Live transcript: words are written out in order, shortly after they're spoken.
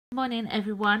Morning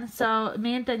everyone. So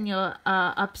me and Daniel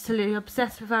are absolutely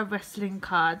obsessed with our wrestling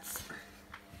cards.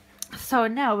 So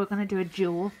now we're going to do a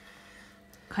duel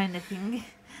kind of thing.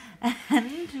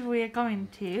 And we're going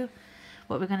to...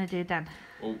 What we're going to do, Dan?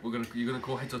 Well, you're going to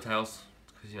call heads or tails.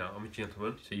 Because, you know, I'm a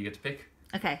gentleman, so you get to pick.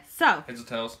 Okay, so... Heads or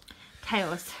tails?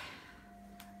 Tails.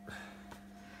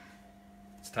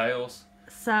 It's tails.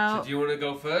 So do you want to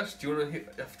go first? Do you want to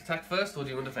attack first, or do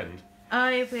you want to defend?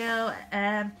 I will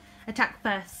attack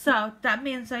first. So that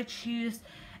means I choose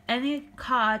any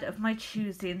card of my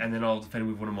choosing. And then I'll defend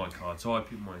with one of my cards. So I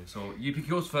pick mine. So you pick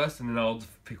yours first, and then I'll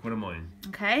pick one of mine.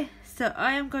 Okay, so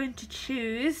I am going to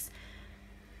choose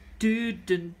this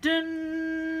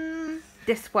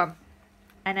one.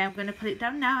 And I'm going to put it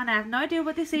down now, and I have no idea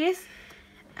what this is.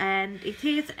 And it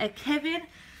is a Kevin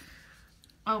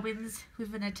Owens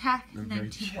with an attack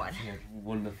 91.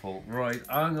 Wonderful. Right,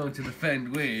 I'm going to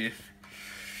defend with...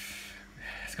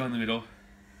 Let's go in the middle.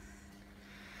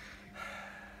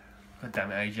 God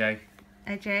damn it, AJ.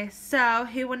 AJ, so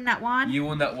who won that one? You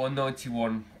won that one,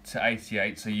 91 to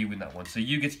 88, so you win that one. So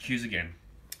you get to choose again.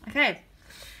 Okay.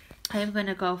 I'm going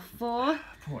to go for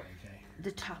Poor AJ.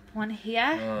 the top one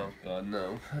here. Oh, God,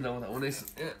 no. I know what that one is.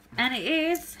 Yeah. And it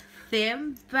is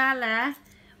Finn Balor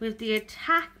with the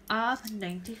attack of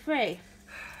 93.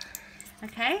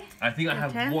 Okay. I think I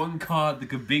have one card that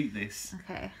could beat this.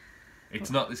 Okay. It's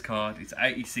not this card. It's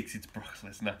 86. It's Brock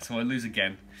Lesnar. So I lose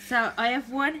again. So I have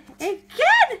won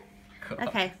again.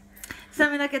 Okay. So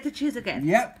I'm gonna get to choose again.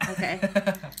 Yep. Okay.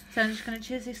 So I'm just gonna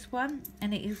choose this one,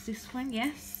 and it is this one.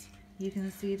 Yes, you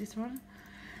can see this one.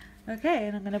 Okay,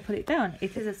 and I'm gonna put it down.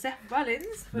 It is a Seth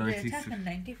Rollins with the attack of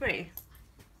 93.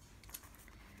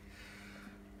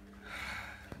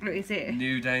 What is it?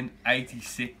 New Day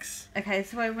 86. Okay,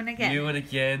 so I win again. You win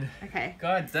again. Okay.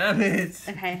 God damn it.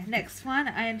 Okay, next one.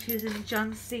 I am choosing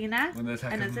John Cena With an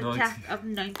attack and of an 90. attack of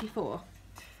 94.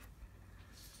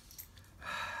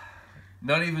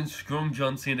 Not even strong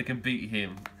John Cena can beat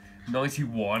him.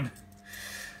 91.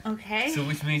 Okay. So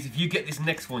which means if you get this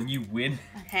next one, you win.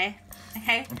 Okay.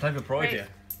 Okay. I'm playing for pride here.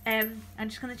 I'm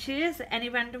just gonna choose any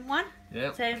random one.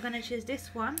 Yep. So I'm gonna choose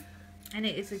this one, and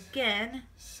it is again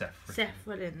Seth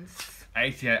Rollins.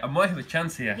 88. I might have a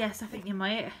chance here. Yes, I think you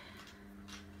might.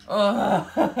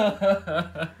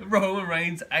 Oh. Roman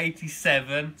Reigns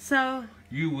 87. So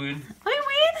You win. I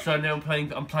win. So now I'm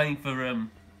playing for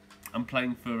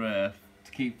to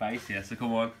keep face here. So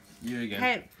come on, you again.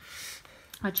 Okay.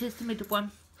 I choose the middle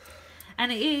one,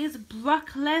 and it is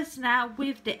Brock Lesnar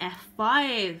with the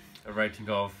F5. A rating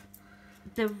of.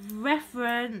 The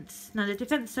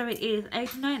defense, sorry, is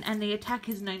 89 and the attack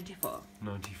is 94.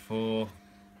 94.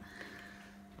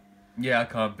 Yeah, I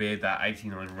can't beat that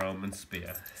 89 Roman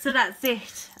spear. So that's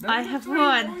it. No, I have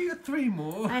won. More. You got 3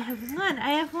 more. I have won. I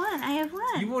have won. I have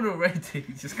won. You won already.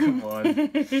 Just come on.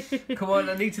 Come on,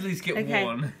 I need to at least get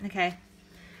one. Okay.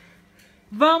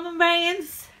 Roman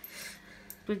Reigns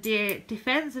with the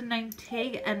defense of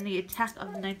 90 and the attack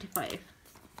of 95.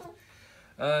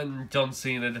 And John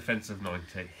Cena defense of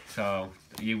 90. So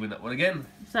you win that one again.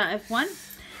 So I've won.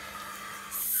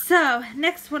 So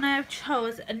next one I have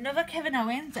chose another Kevin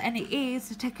Owens, and it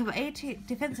is attack of 80,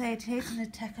 defense of 88 and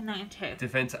attack of 92.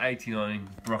 Defense 89,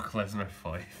 Brock Lesnar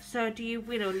 5. So do you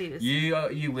win or lose?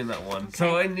 You win that one. Okay.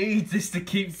 So I need this to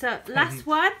keep. So last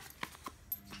one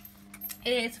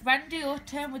is Randy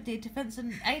Orton with the defense of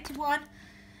 81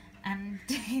 and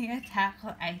the attack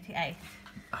of 88.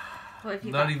 What have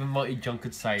you Not got? even Mighty John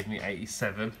could save me.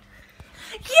 87.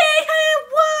 Yay! I have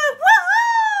won!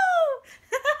 Woohoo!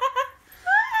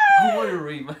 I want a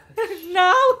rematch.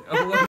 No! I want